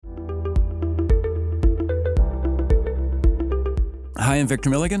Hi, I'm Victor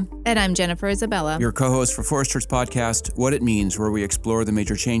Milligan. And I'm Jennifer Isabella. Your co-host for Forrester's podcast, What It Means, where we explore the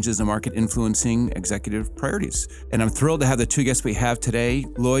major changes in market influencing executive priorities. And I'm thrilled to have the two guests we have today,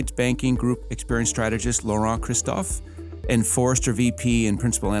 Lloyds Banking Group Experience Strategist Laurent Christoph and Forrester VP and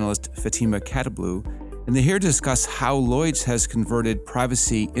Principal Analyst Fatemeh Khatibloo. And they're here to discuss how Lloyds has converted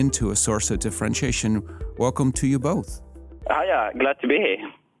privacy into a source of differentiation. Welcome to you both. Hiya, glad to be here.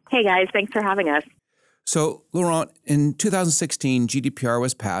 Hey guys, thanks for having us. So, Laurent, in 2016, GDPR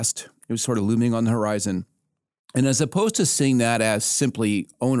was passed. It was sort of looming on the horizon. And as opposed to seeing that as simply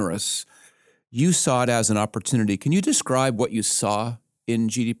onerous, you saw it as an opportunity. Can you describe what you saw in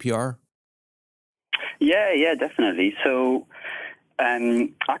GDPR? Yeah, definitely. So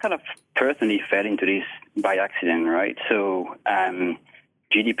I kind of personally fell into this by accident, right? So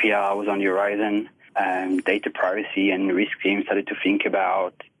GDPR was on the horizon. Data privacy and risk teams started to think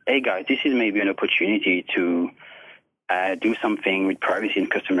about, hey guys, this is maybe an opportunity to do something with privacy and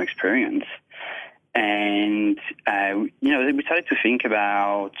customer experience. And, we started to think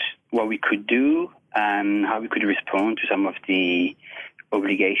about what we could do and how we could respond to some of the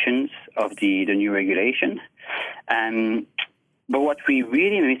obligations of the new regulation. But what we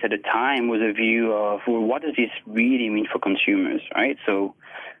really missed at the time was a view of, well, what does this really mean for consumers, right? So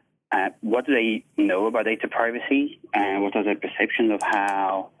what do they know about data privacy, and what are their perceptions of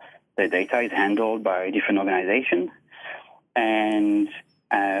how their data is handled by different organizations? And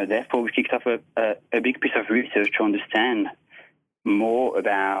therefore, we kicked off a big piece of research to understand more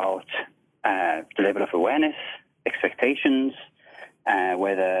about the level of awareness, expectations,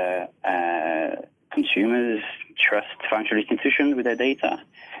 whether consumers trust financial institutions with their data,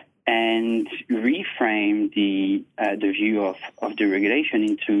 and reframe the view of the regulation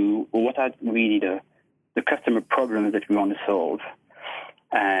into what are really the customer problems that we want to solve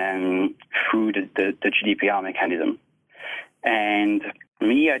through the GDPR mechanism. And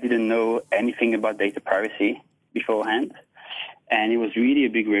me, I didn't know anything about data privacy beforehand, and it was really a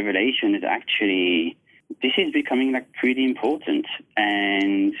big revelation that actually this is becoming pretty important.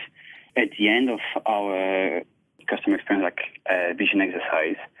 And at the end of our customer experience vision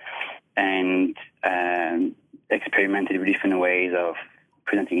exercise, and experimented with different ways of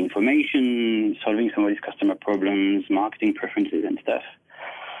presenting information, solving some of these customer problems, marketing preferences and stuff.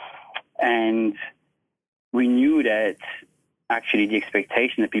 And we knew that actually the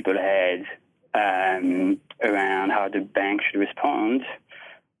expectation that people had around how the bank should respond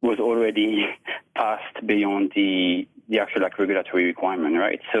was already passed beyond the actual regulatory requirement,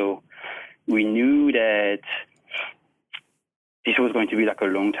 right? So we knew that this was going to be a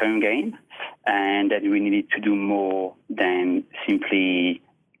long-term game, and that we needed to do more than simply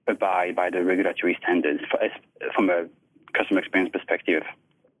abide by the regulatory standards from a customer experience perspective.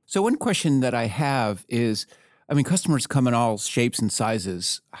 So one question that I have is, customers come in all shapes and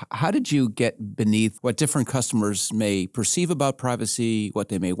sizes. How did you get beneath what different customers may perceive about privacy, what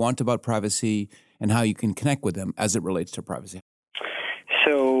they may want about privacy, and how you can connect with them as it relates to privacy?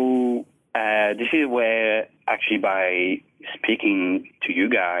 So this is where actually by speaking to you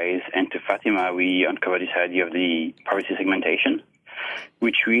guys and to Fatemeh, we uncovered this idea of the privacy segmentation,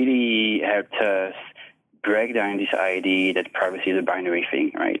 which really helped us break down this idea that privacy is a binary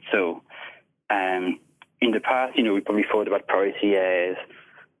thing, right? So in the past, we probably thought about privacy as,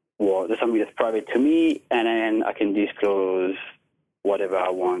 well, there's something that's private to me, and then I can disclose whatever I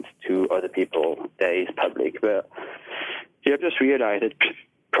want to other people that is public. But you have just realized that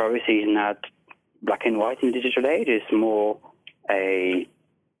privacy is not black and white in the digital age. It's more a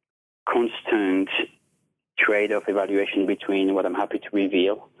constant trade-off evaluation between what I'm happy to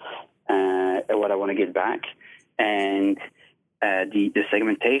reveal and what I want to get back. And the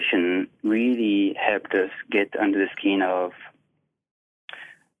segmentation really helped us get under the skin of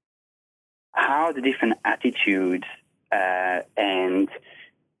how the different attitudes and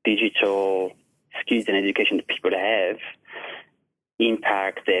digital skills and education that people have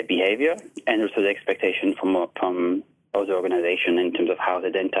impact their behavior, and also the expectation from other organizations in terms of how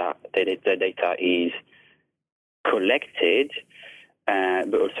the data is collected,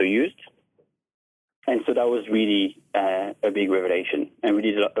 but also used. And so that was really a big revelation. And we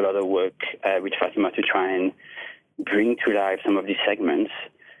did a lot of work with Fatemeh to try and bring to life some of these segments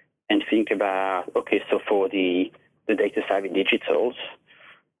and think about, okay, so for the data-savvy digitals,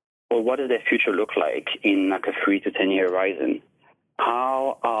 well, what does their future look like in a 3 to 10 year horizon?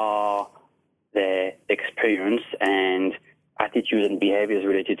 How are their experience and attitudes and behaviors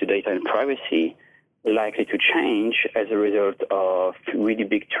related to data and privacy likely to change as a result of really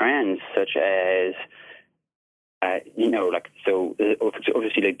big trends such as,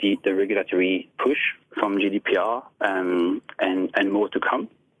 obviously the regulatory push from GDPR and more to come.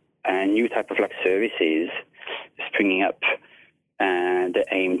 And new type of services springing up that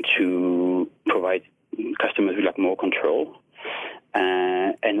aim to provide customers with more control.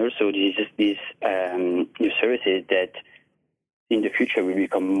 And also these new services that in the future will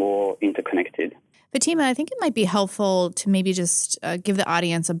become more interconnected. Fatemeh, I think it might be helpful to maybe just give the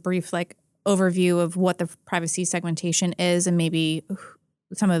audience a brief overview of what the privacy segmentation is and maybe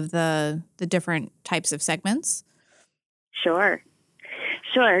some of the different types of segments. Sure.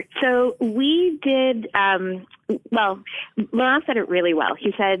 So we did, Laurent said it really well.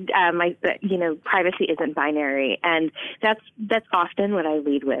 He said, privacy isn't binary, and that's often what I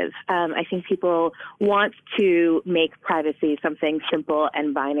lead with. I think people want to make privacy something simple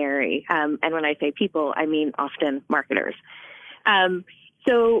and binary. And when I say people, I mean often marketers.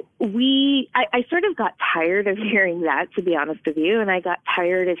 So I sort of got tired of hearing that, to be honest with you, and I got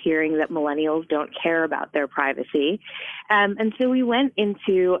tired of hearing that millennials don't care about their privacy. And so we went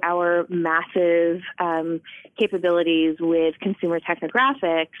into our massive capabilities with consumer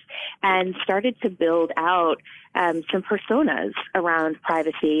technographics and started to build out some personas around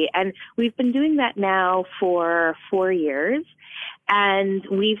privacy. And we've been doing that now for 4 years, and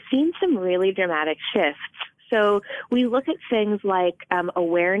we've seen some really dramatic shifts. So we look at things like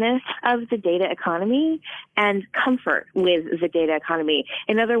awareness of the data economy and comfort with the data economy.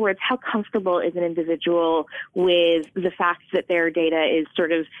 In other words, how comfortable is an individual with the fact that their data is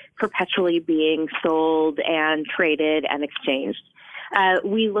sort of perpetually being sold and traded and exchanged?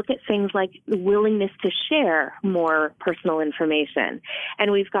 We look at things like the willingness to share more personal information.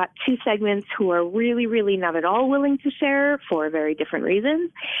 And we've got 2 segments who are really, really not at all willing to share for very different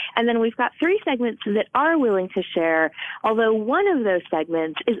reasons. And then we've got 3 segments that are willing to share, although one of those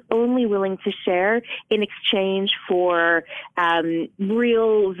segments is only willing to share in exchange for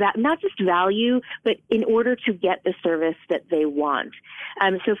not just value, but in order to get the service that they want.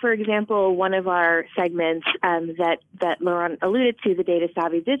 So, for example, one of our segments that Laurent alluded to, the data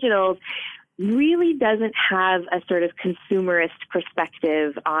savvy digitals, really doesn't have a sort of consumerist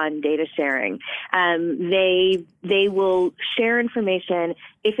perspective on data sharing. They will share information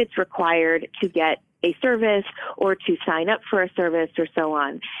if it's required to get a service or to sign up for a service or so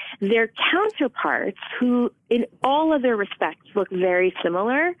on. Their counterparts, who in all other respects look very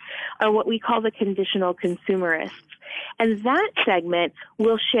similar, are what we call the conditional consumerists. And that segment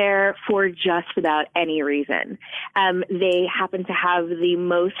will share for just about any reason. They happen to have the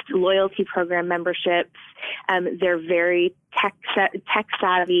most loyalty program memberships. They're very tech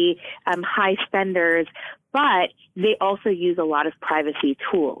savvy, high spenders, but they also use a lot of privacy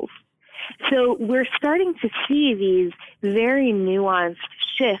tools. So we're starting to see these very nuanced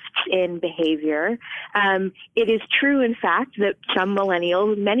shifts in behavior. It is true, in fact, that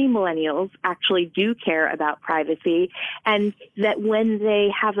many millennials actually do care about privacy, and that when they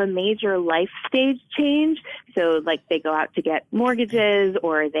have a major life stage change, so like they go out to get mortgages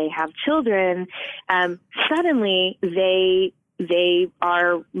or they have children, suddenly they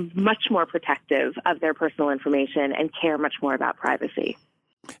are much more protective of their personal information and care much more about privacy.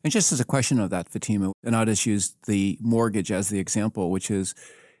 And just as a question of that, Fatemeh, and I'll just use the mortgage as the example, which is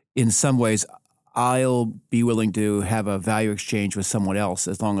in some ways I'll be willing to have a value exchange with someone else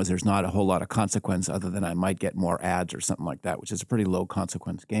as long as there's not a whole lot of consequence other than I might get more ads or something like that, which is a pretty low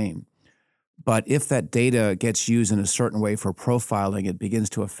consequence game. But if that data gets used in a certain way for profiling, it begins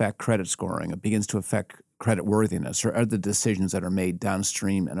to affect credit scoring, it begins to affect credit worthiness or other decisions that are made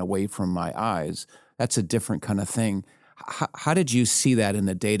downstream and away from my eyes. That's a different kind of thing. How did you see that in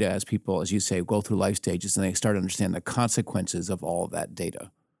the data as people, as you say, go through life stages and they start to understand the consequences of all of that data?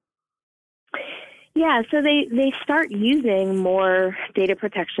 Yeah, so they start using more data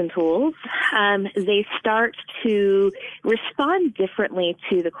protection tools. They start to respond differently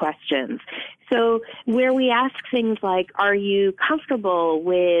to the questions. So where we ask things like, are you comfortable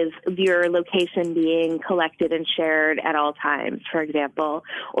with your location being collected and shared at all times, for example?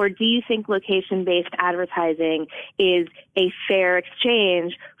 Or do you think location-based advertising is a fair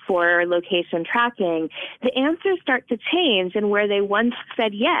exchange for location tracking? The answers start to change, and where they once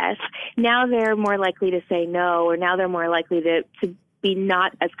said yes, now they're more likely to say no, or now they're more likely to be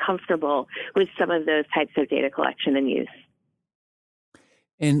not as comfortable with some of those types of data collection and use.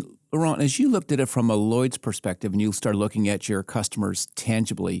 And Laurent, as you looked at it from a Lloyds perspective and you started looking at your customers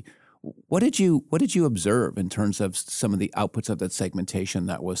tangibly, what did you observe in terms of some of the outputs of that segmentation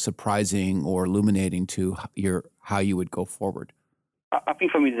that was surprising or illuminating to how you would go forward? I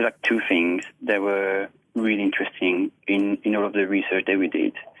think for me, there's 2 things that were really interesting in all of the research that we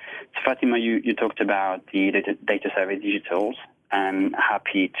did. So Fatemeh, you talked about the data savvy digitals. I'm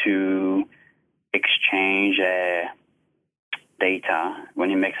happy to exchange data when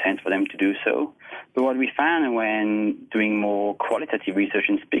it makes sense for them to do so. But what we found when doing more qualitative research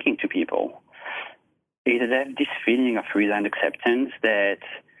and speaking to people is that they have this feeling of resigned acceptance that,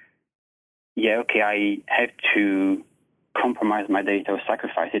 yeah, okay, I have to compromise my data or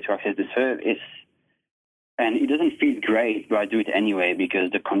sacrifice it to access the service. And it doesn't feel great, but I do it anyway because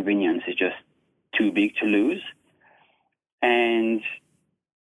the convenience is just too big to lose. And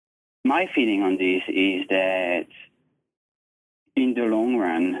my feeling on this is that in the long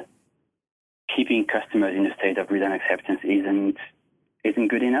run, keeping customers in a state of resigned acceptance isn't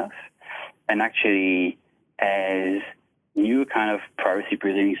good enough. And actually, as new kind of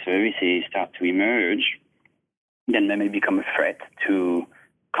privacy-preserving services start to emerge, then they may become a threat to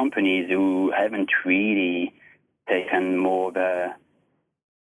companies who haven't really taken more of a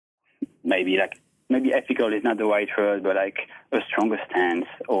maybe ethical is not the right word, but like a stronger stance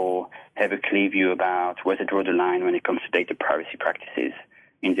or have a clear view about where to draw the line when it comes to data privacy practices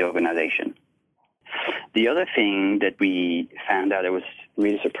in the organization. The other thing that we found out that was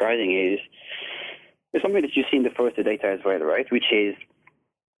really surprising is something that you see in the Forrester data as well, right? Which is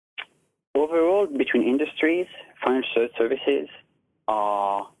overall between industries, financial services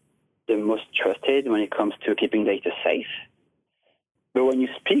are the most trusted when it comes to keeping data safe. But when you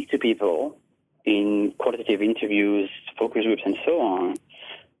speak to people in qualitative interviews, focus groups, and so on,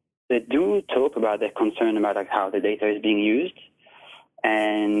 they do talk about their concern about like how the data is being used.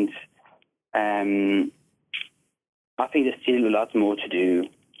 And I think there's still a lot more to do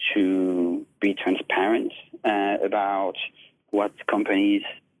to be transparent about what companies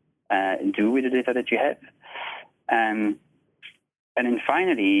do with the data that you have. And then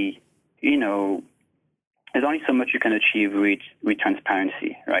finally, there's only so much you can achieve with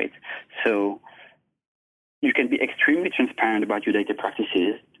transparency, right? So you can be extremely transparent about your data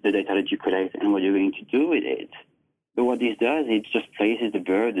practices, the data that you collect, and what you're going to do with it. But what this does, it just places the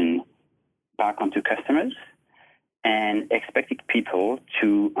burden back onto customers, and expecting people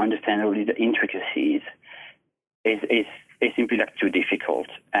to understand all the intricacies is simply like too difficult,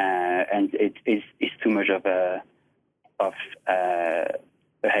 and it's too much of a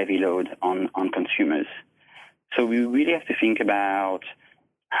heavy load on consumers. So we really have to think about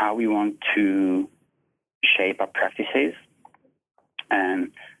how we want to shape our practices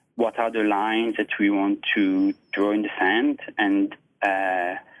and what are the lines that we want to draw in the sand, and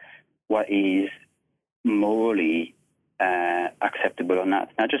what is morally acceptable or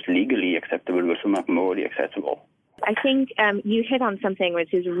not just legally acceptable, but also morally acceptable. I think you hit on something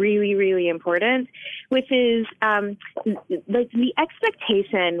which is really, really important, which is like the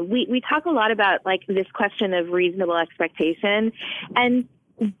expectation. We talk a lot about like this question of reasonable expectation, and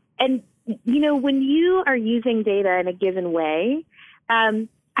when you are using data in a given way,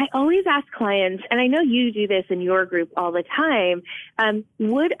 I always ask clients, and I know you do this in your group all the time,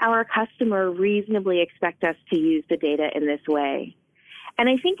 would our customer reasonably expect us to use the data in this way? And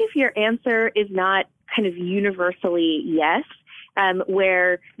I think if your answer is not kind of universally yes,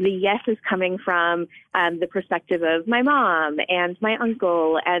 where the yes is coming from the perspective of my mom and my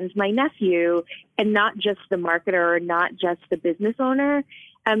uncle and my nephew, and not just the marketer or not just the business owner,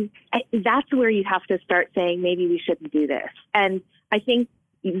 that's where you have to start saying maybe we shouldn't do this. And I think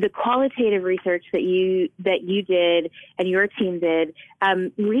the qualitative research that you did and your team did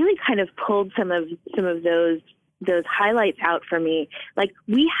really kind of pulled some of those highlights out for me. Like,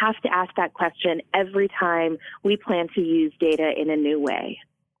 we have to ask that question every time we plan to use data in a new way.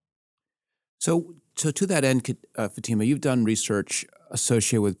 So to that end, Fatemeh, you've done research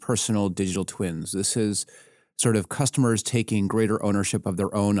associated with personal digital twins. This is sort of customers taking greater ownership of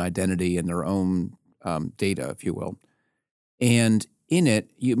their own identity and their own data, if you will. And in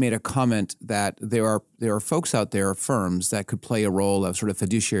it, you made a comment that there are folks out there, firms, that could play a role, a sort of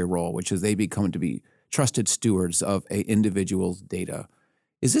fiduciary role, which is they become to be trusted stewards of an individual's data.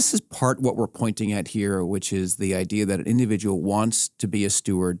 Is this part what we're pointing at here, which is the idea that an individual wants to be a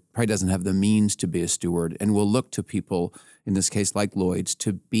steward, probably doesn't have the means to be a steward, and will look to people, in this case like Lloyds,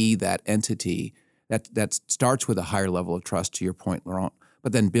 to be that entity that starts with a higher level of trust, to your point, Laurent,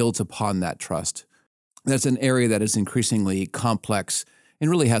 but then builds upon that trust? That's an area that is increasingly complex and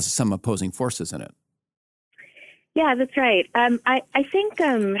really has some opposing forces in it. Yeah, that's right. I think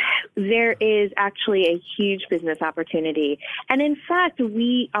there is actually a huge business opportunity. And in fact,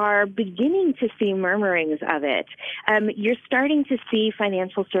 we are beginning to see murmurings of it. You're starting to see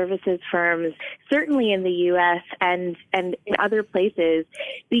financial services firms, certainly in the U.S. and in other places,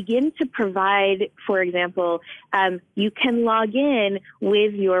 begin to provide, for example, you can log in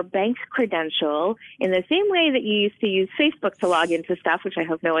with your bank credential in the same way that you used to use Facebook to log into stuff, which I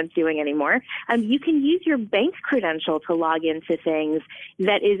hope no one's doing anymore. You can use your bank credential to log into things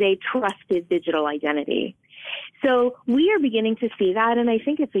that is a trusted digital identity. So we are beginning to see that, and I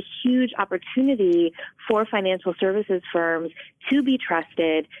think it's a huge opportunity for financial services firms to be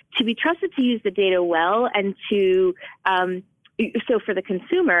trusted to use the data well and to so for the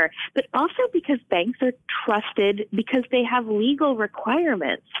consumer, but also because banks are trusted because they have legal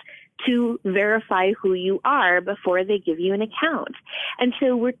requirements to verify who you are before they give you an account. And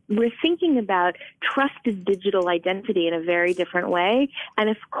so we're thinking about trusted digital identity in a very different way. And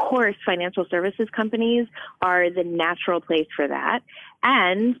of course, financial services companies are the natural place for that.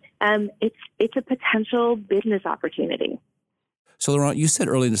 And it's a potential business opportunity. So, Laurent, you said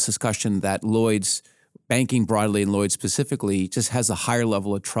earlier in this discussion that Lloyds, banking broadly and Lloyds specifically, just has a higher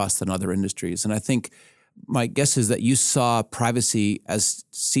level of trust than other industries. And I think my guess is that you saw privacy as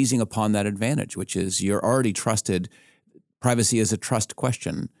seizing upon that advantage, which is you're already trusted. Privacy is a trust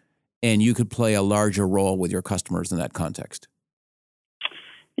question, and you could play a larger role with your customers in that context.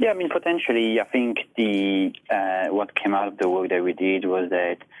 Yeah, I mean, potentially, I think what came out of the work that we did was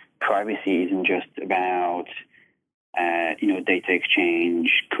that privacy isn't just about data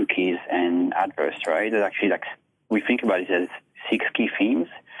exchange, cookies, and adverts, right? There's actually we think about it as 6 key themes,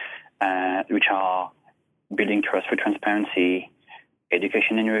 which are building trust for transparency,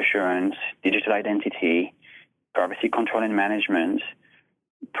 education and reassurance, digital identity, privacy control and management,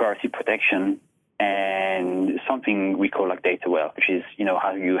 privacy protection, and something we call data wealth, which is,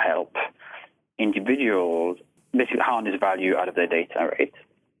 how you help individuals basically harness value out of their data, right?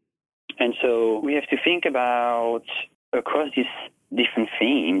 And so we have to think about, across these different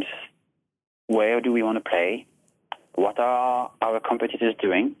themes, where do we want to play? What are our competitors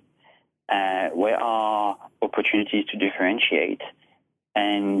doing? Where are opportunities to differentiate?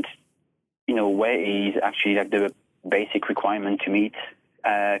 And, where is actually the basic requirement to meet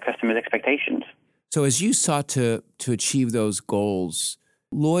customers' expectations? So as you sought to achieve those goals,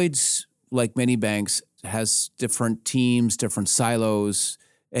 Lloyds, like many banks, has different teams, different silos,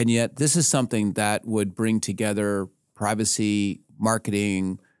 and yet this is something that would bring together privacy,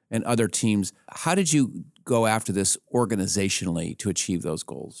 marketing, and other teams. How did you go after this organizationally to achieve those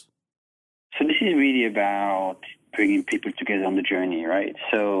goals? So this is really about bringing people together on the journey, right?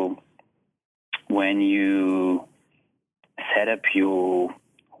 So when you set up your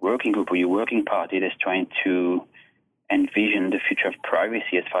working group or your working party that's trying to envision the future of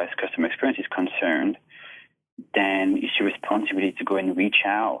privacy as far as customer experience is concerned, then it's your responsibility to go and reach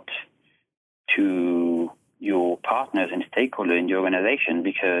out to your partners and stakeholders in the organization,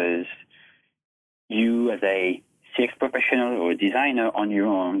 because you as a CX professional or a designer on your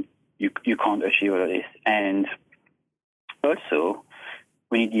own, you can't achieve all of this. And also,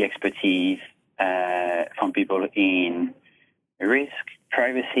 we need the expertise from people in risk,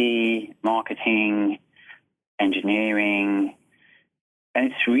 privacy, marketing, engineering.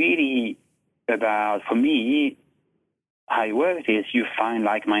 And it's really about, for me, how it works is you find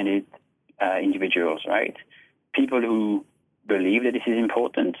like-minded individuals, right? People who believe that this is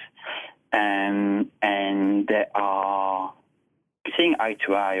important and they are seeing eye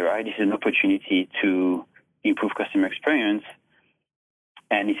to eye, right? This is an opportunity to improve customer experience,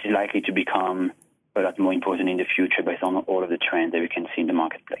 and this is likely to become a lot more important in the future based on all of the trends that we can see in the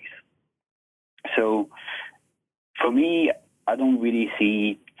marketplace. So for me, I don't really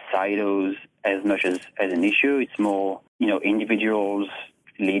see silos as much as an issue. It's more, individuals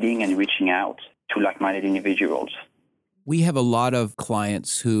leading and reaching out to like-minded individuals. We have a lot of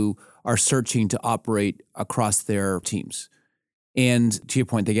clients who are searching to operate across their teams. And to your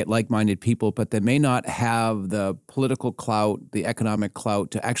point, they get like-minded people, but they may not have the political clout, the economic clout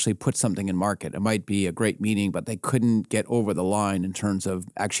to actually put something in market. It might be a great meeting, but they couldn't get over the line in terms of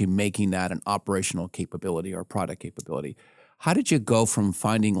actually making that an operational capability or product capability. How did you go from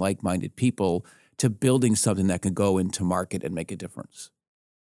finding like-minded people to building something that could go into market and make a difference?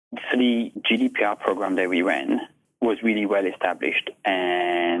 So the GDPR program that we ran was really well established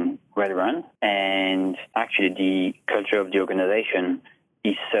and well run. And actually the culture of the organization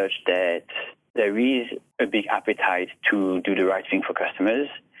is such that there is a big appetite to do the right thing for customers,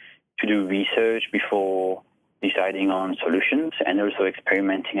 to do research before deciding on solutions, and also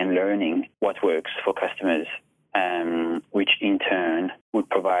experimenting and learning what works for customers. which in turn would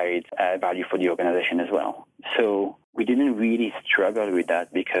provide value for the organization as well. So we didn't really struggle with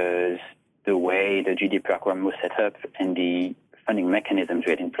that because the way the GDPR program was set up and the funding mechanisms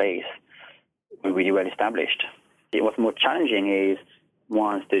we had in place were really well established. What's more challenging is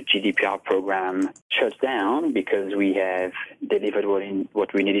once the GDPR program shuts down because we have delivered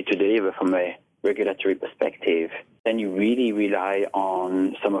what we needed to deliver from a regulatory perspective, then you really rely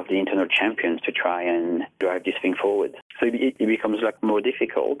on some of the internal champions to try and drive this thing forward. So it becomes more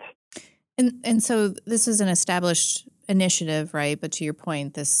difficult. And so this is an established initiative, right? But to your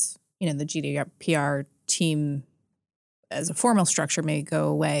point, this, the GDPR team as a formal structure may go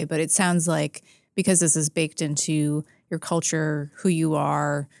away, but it sounds like because this is baked into your culture, who you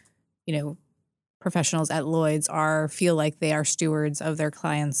are, professionals at Lloyds feel like they are stewards of their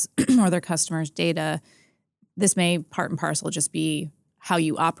clients or their customers' data. This may part and parcel just be how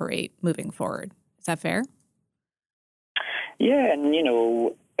you operate moving forward. Is that fair? Yeah, and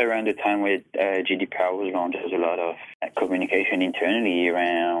around the time when GDPR was launched, there was a lot of communication internally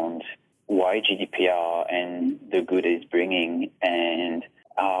around why GDPR and the good it's bringing and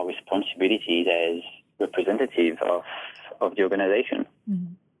our responsibilities as representative of the organization.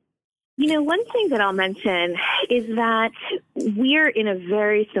 Mm-hmm. One thing that I'll mention is that we're in a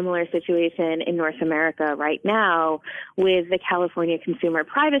very similar situation in North America right now with the California Consumer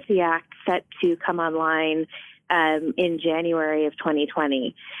Privacy Act set to come online in January of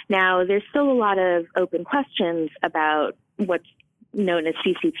 2020. Now, there's still a lot of open questions about what's known as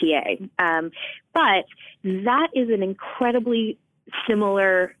CCPA, but that is an incredibly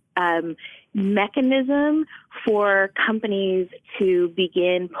similar mechanism for companies to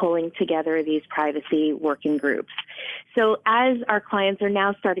begin pulling together these privacy working groups. So as our clients are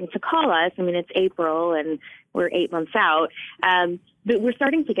now starting to call us, it's April and we're 8 months out, but we're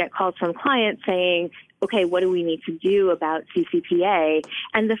starting to get calls from clients saying, okay, what do we need to do about CCPA?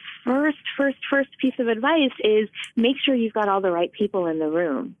 And the first piece of advice is make sure you've got all the right people in the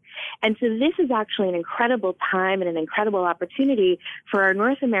room. And so this is actually an incredible time and an incredible opportunity for our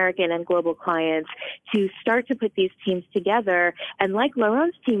North American and global clients to start to put these teams together and, like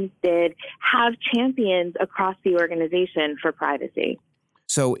Laurent's teams did, have champions across the organization for privacy.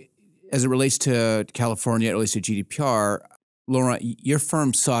 So as it relates to California, it relates to GDPR, Laurent, your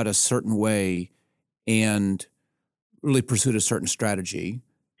firm saw it a certain way and really pursued a certain strategy.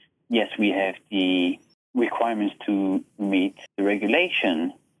 Yes, we have the requirements to meet the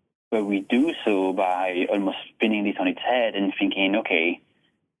regulation, but we do so by almost spinning this on its head and thinking, okay,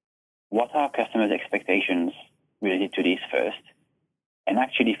 what are customers' expectations related to this first? And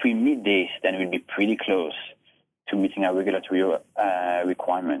actually, if we meet this, then we'll be pretty close to meeting our regulatory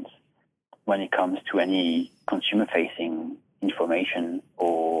requirements when it comes to any consumer-facing information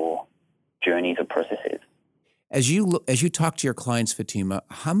or journeys or processes. As you talk to your clients, Fatemeh,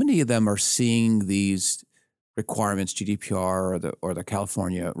 how many of them are seeing these requirements, GDPR or the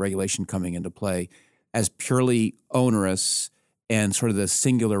California regulation coming into play, as purely onerous and sort of the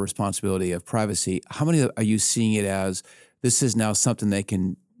singular responsibility of privacy? How many are you seeing it as this is now something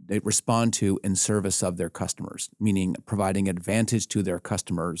they respond to in service of their customers, meaning providing advantage to their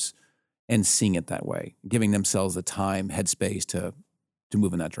customers and seeing it that way, giving themselves the time, headspace to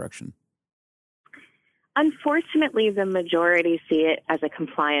move in that direction? Unfortunately, the majority see it as a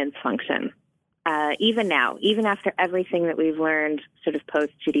compliance function, even now, even after everything that we've learned sort of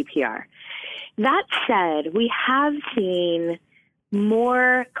post-GDPR. That said, we have seen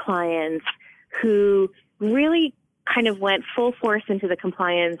more clients who really kind of went full force into the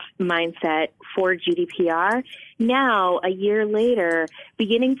compliance mindset for GDPR. Now, a year later,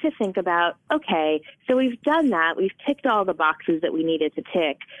 beginning to think about, okay, so we've done that. We've ticked all the boxes that we needed to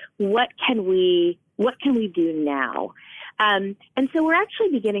tick. What can we do now? And so we're actually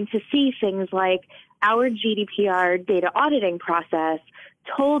beginning to see things like our GDPR data auditing process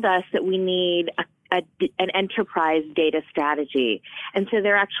told us that we need an enterprise data strategy. And so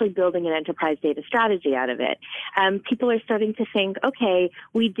they're actually building an enterprise data strategy out of it. People are starting to think, okay,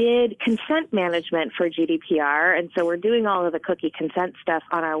 we did consent management for GDPR, and so we're doing all of the cookie consent stuff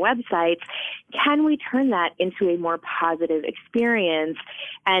on our websites. Can we turn that into a more positive experience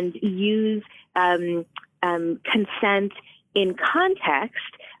and use consent in context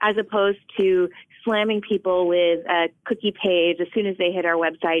as opposed to slamming people with a cookie page as soon as they hit our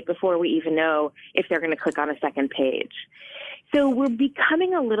website before we even know if they're going to click on a second page. So we're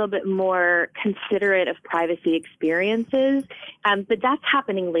becoming a little bit more considerate of privacy experiences, but that's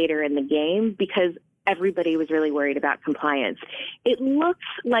happening later in the game because everybody was really worried about compliance. It looks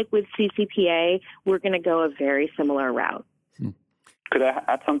like with CCPA, we're going to go a very similar route. Could I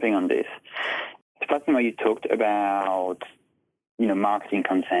add something on this? Fatemeh, you talked about, marketing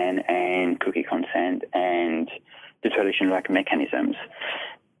consent and cookie consent and the traditional mechanisms.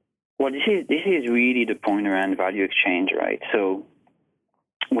 Well, this is really the point around value exchange, right? So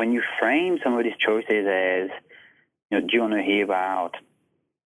when you frame some of these choices as, do you want to hear about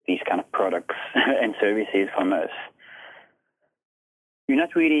these kind of products and services from us? You're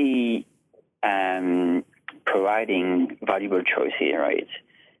not really providing valuable choice here, right?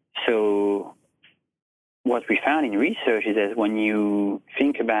 So what we found in research is that when you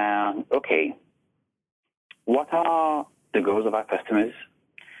think about, okay, what are the goals of our customers?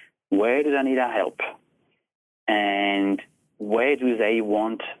 Where do they need our help? And where do they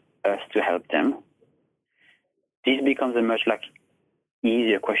want us to help them? This becomes a much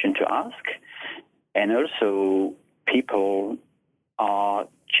easier question to ask. And also, people are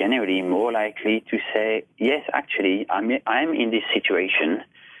generally more likely to say, yes, actually, I'm in this situation,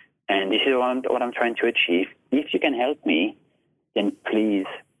 and this is what I'm trying to achieve. If you can help me, then please,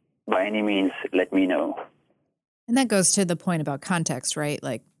 by any means, let me know. And that goes to the point about context, right?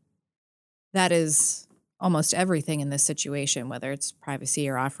 That is almost everything in this situation, whether it's privacy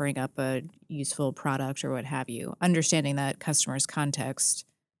or offering up a useful product or what have you. Understanding that customer's context,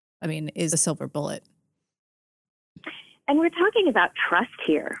 is a silver bullet. And we're talking about trust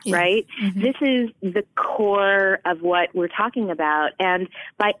here, right? Mm-hmm. This is the core of what we're talking about. And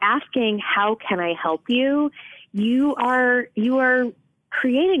by asking, how can I help you? You are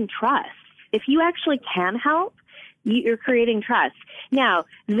creating trust. If you actually can help, you're creating trust. Now,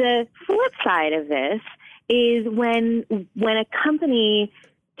 the flip side of this is when a company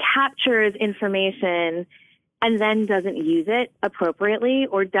captures information and then doesn't use it appropriately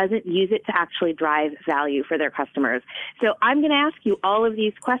or doesn't use it to actually drive value for their customers. So I'm going to ask you all of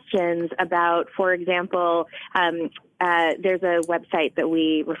these questions about, for example, there's a website that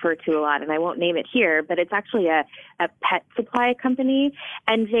we refer to a lot, and I won't name it here, but it's actually a pet supply company,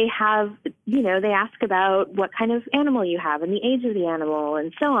 and they have, they ask about what kind of animal you have and the age of the animal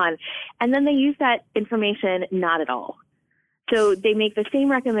and so on, and then they use that information not at all. So they make the same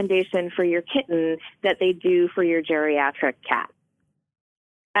recommendation for your kitten that they do for your geriatric cat.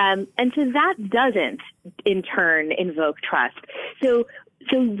 And so that doesn't, in turn, invoke trust. So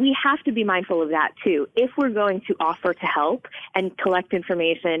we have to be mindful of that, too. If we're going to offer to help and collect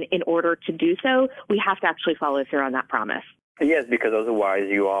information in order to do so, we have to actually follow through on that promise. Yes, because otherwise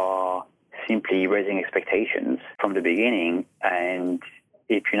you are simply raising expectations from the beginning, and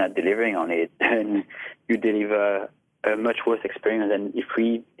if you're not delivering on it, then you deliver a much worse experience than if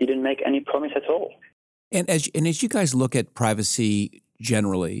we didn't make any promise at all. And as you guys look at privacy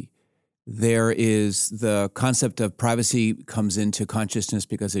generally, there is the concept of privacy comes into consciousness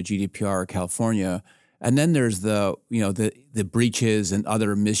because of GDPR California, and then there's the breaches and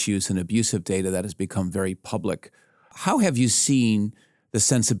other misuse and abuse of data that has become very public. How have you seen the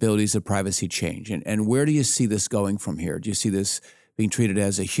sensibilities of privacy change, and where do you see this going from here? Do you see this being treated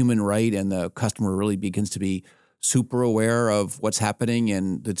as a human right, and the customer really begins to be super aware of what's happening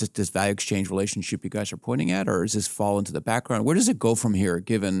and this value exchange relationship you guys are pointing at, or does this fall into the background? Where does it go from here,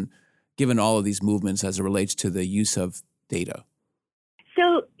 given all of these movements as it relates to the use of data?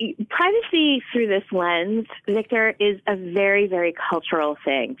 So privacy through this lens, Victor, is a very, very cultural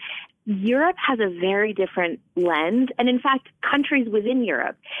thing. Europe has a very different lens, and in fact, countries within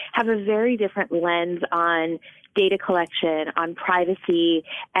Europe have a very different lens on data collection, on privacy,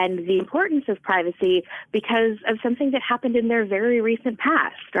 and the importance of privacy because of something that happened in their very recent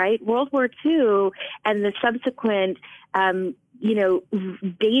past, right? World War II and the subsequent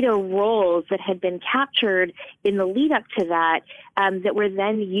data roles that had been captured in the lead up to that, that were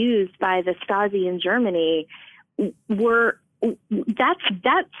then used by the Stasi in Germany,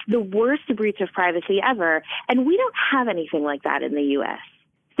 that's the worst breach of privacy ever. And we don't have anything like that in the U.S.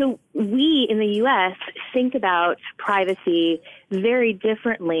 So we in the U.S. think about privacy very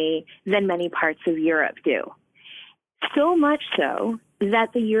differently than many parts of Europe do. So much so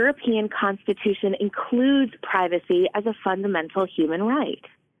that the European Constitution includes privacy as a fundamental human right.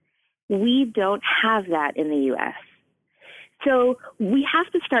 We don't have that in the U.S. So we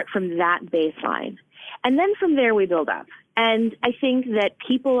have to start from that baseline. And then from there we build up. And I think that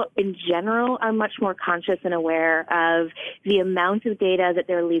people in general are much more conscious and aware of the amount of data that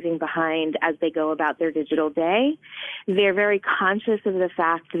they're leaving behind as they go about their digital day. They're very conscious of the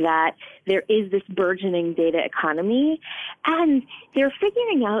fact that there is this burgeoning data economy, and they're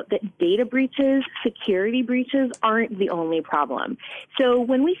figuring out that data breaches, security breaches aren't the only problem. So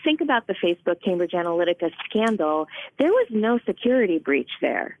when we think about the Facebook Cambridge Analytica scandal, there was no security breach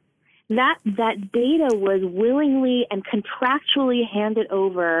there. that data was willingly and contractually handed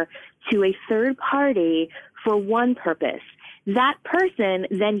over to a third party for one purpose. That person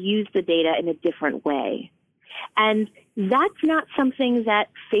then used the data in a different way. And that's not something that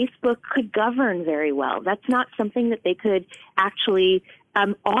Facebook could govern very well. That's not something that they could actually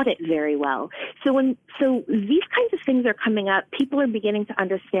audit very well. So these kinds of things are coming up. People are beginning to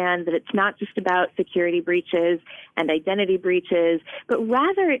understand that it's not just about security breaches and identity breaches, but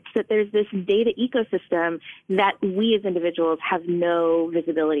rather it's that there's this data ecosystem that we as individuals have no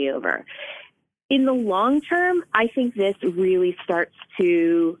visibility over. In the long term, I think this really starts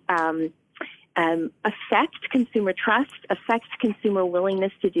to affect consumer trust, affects consumer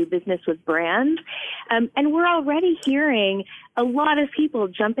willingness to do business with brands. And we're already hearing a lot of people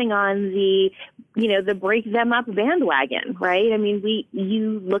jumping on the break them up bandwagon, right? I mean,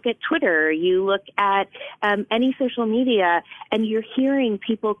 you look at Twitter, you look at any social media, and you're hearing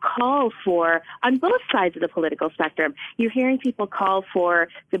people call for, on both sides of the political spectrum, you're hearing people call for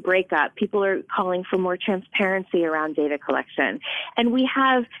the breakup. People are calling for more transparency around data collection. And we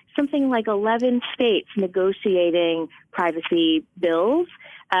have something like 11 states negotiating privacy bills.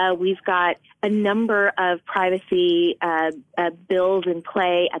 We've got a number of privacy bills in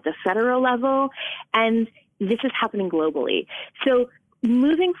play at the federal level, and this is happening globally. So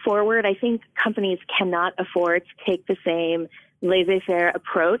moving forward, I think companies cannot afford to take the same laissez-faire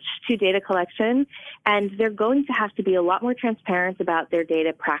approach to data collection, and they're going to have to be a lot more transparent about their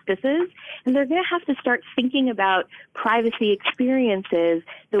data practices, and they're going to have to start thinking about privacy experiences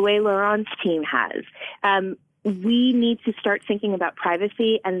the way Laurent's team has. We need to start thinking about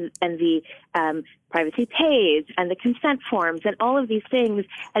privacy and the privacy pays and the consent forms and all of these things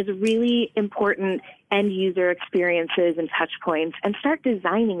as really important end user experiences and touch points, and start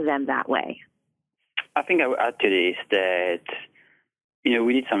designing them that way. I think I would add to this that,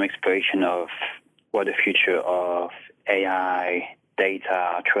 we need some exploration of what the future of AI,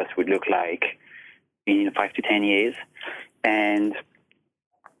 data, trust would look like in 5 to 10 years. And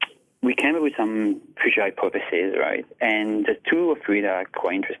we came up with some future hypotheses, right? And the 2 or 3 that are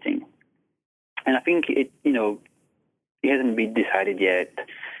quite interesting. And I think it hasn't been decided yet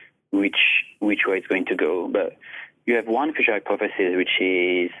which way it's going to go. But you have one future hypothesis, which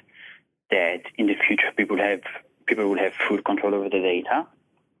is that in the future people will have full control over the data,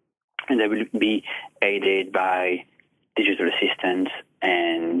 and they will be aided by digital assistants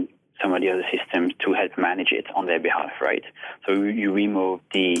and some of the other systems to help manage it on their behalf, right? So you remove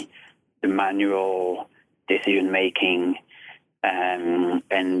the manual decision making and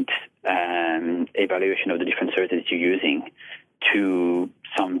evaluation of the different services you're using to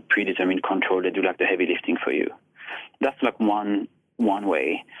some predetermined control that do like the heavy lifting for you. That's like one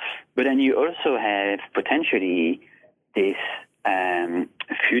way. But then you also have potentially this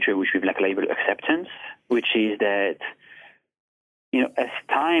future which we've labeled acceptance, which is that, as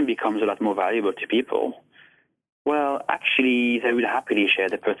time becomes a lot more valuable to people, well, actually, they will happily share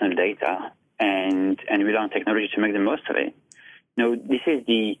their personal data and rely on technology to make the most of it. This is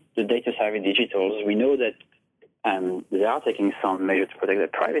the data-savvy digitals. We know that they are taking some measures to protect their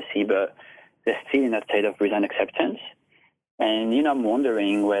privacy, but they're still in that state of resigned acceptance. And, I'm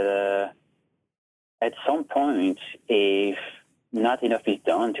wondering whether at some point, if not enough is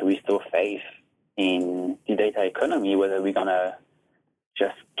done to restore faith in the data economy, whether we're going to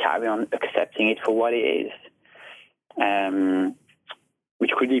just carry on accepting it for what it is.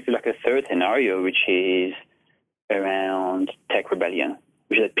 Which could lead to a third scenario, which is around tech rebellion,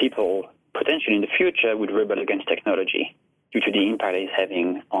 which is that people potentially in the future would rebel against technology due to the impact it's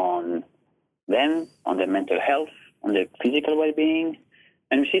having on them, on their mental health, on their physical well-being.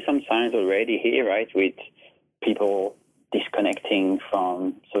 And we see some signs already here, right, with people disconnecting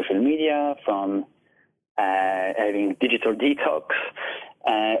from social media, from having digital detox,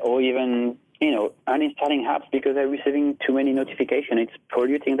 or even uninstalling apps because they're receiving too many notifications. It's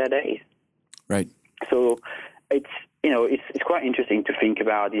polluting their days. Right. So it's quite interesting to think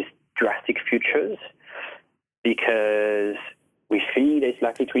about these drastic futures because we think it's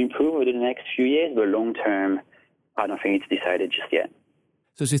likely to improve over the next few years, but long term, I don't think it's decided just yet.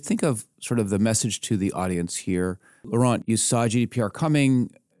 So as you think of sort of the message to the audience here, Laurent, you saw GDPR coming,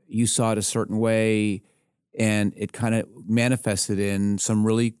 you saw it a certain way, and it kind of manifested in some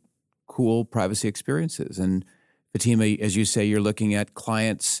really cool privacy experiences. And Fatemeh, as you say, you're looking at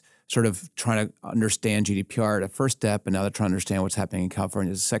clients sort of trying to understand GDPR at a first step, and now they're trying to understand what's happening in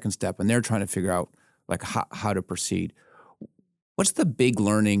California as a second step, and they're trying to figure out how to proceed. What's the big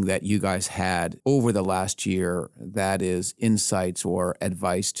learning that you guys had over the last year that is insights or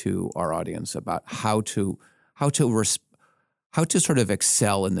advice to our audience about how to how to sort of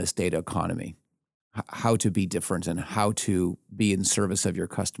excel in this data economy, how to be different and how to be in service of your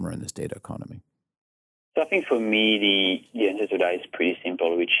customer in this data economy? So I think for me, the answer to that is pretty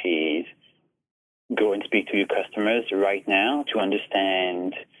simple, which is go and speak to your customers right now to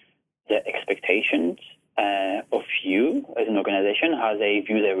understand their expectations of you as an organization, how they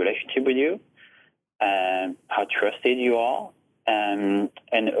view their relationship with you, how trusted you are, and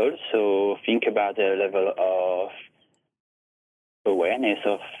also think about the level of awareness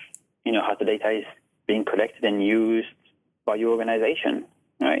of, how the data is being collected and used by your organization,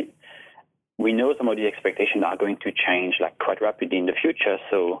 right? We know some of the expectations are going to change quite rapidly in the future.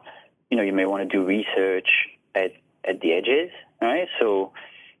 So, you may want to do research at the edges, right? So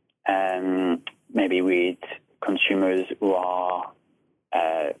maybe with consumers who are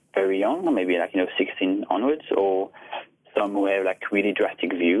very young, or maybe 16 onwards, or some who have really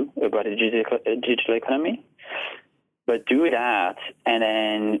drastic view about the digital economy. But do that and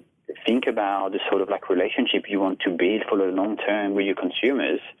then think about the sort of relationship you want to build for the long term with your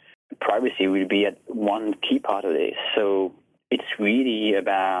consumers. Privacy will be one key part of this. So it's really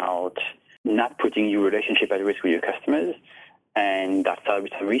about not putting your relationship at risk with your customers, and that starts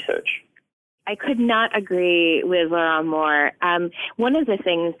with some research. I could not agree with Laurent more. One of the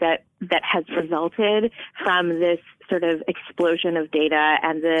things that has resulted from this sort of explosion of data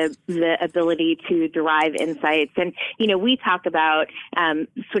and the ability to derive insights. And, we talk about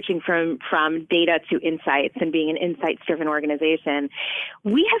switching from data to insights and being an insights-driven organization.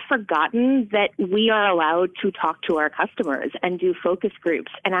 We have forgotten that we are allowed to talk to our customers and do focus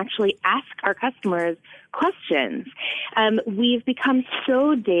groups and actually ask our customers questions. We've become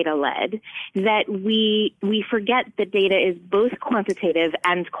so data-led that we forget that data is both quantitative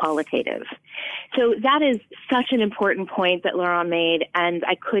and qualitative. So that is such an important point that Laurent made, and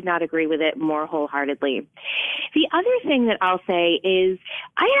I could not agree with it more wholeheartedly. The other thing that I'll say is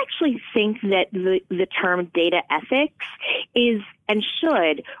I actually think that the term data ethics is and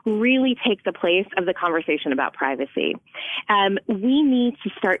should really take the place of the conversation about privacy. We need to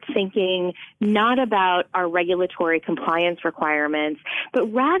start thinking not about our regulatory compliance requirements, but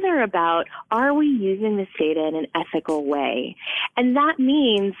rather about, are we using this data in an ethical way? And that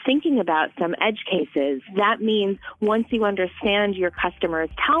means thinking about some edge cases. That means once you understand your customers'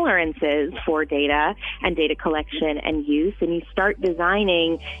 tolerances for data and data collection and use, and you start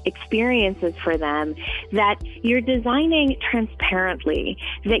designing experiences for them, that you're designing transparently,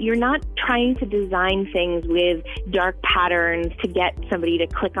 that you're not trying to design things with dark patterns to get somebody to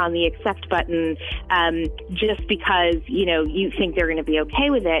click on the accept button just because, you think they're going to be okay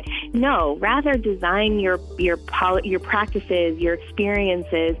with it. No, rather design your practices, your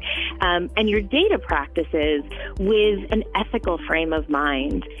experiences, and your data practices with an ethical frame of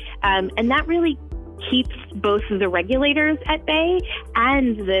mind. And that really keeps both the regulators at bay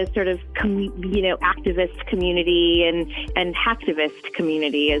and the sort of, activist community and hacktivist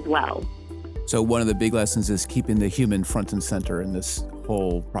community as well. So one of the big lessons is keeping the human front and center in this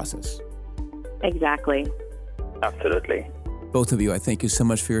whole process. Exactly. Absolutely. Both of you, I thank you so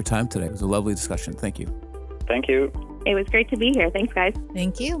much for your time today. It was a lovely discussion. Thank you. Thank you. It was great to be here. Thanks, guys.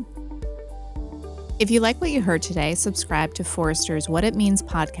 Thank you. If you like what you heard today, subscribe to Forrester's What It Means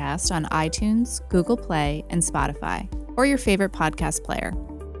podcast on iTunes, Google Play, and Spotify, or your favorite podcast player.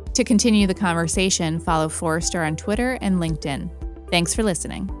 To continue the conversation, follow Forrester on Twitter and LinkedIn. Thanks for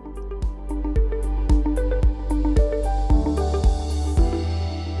listening.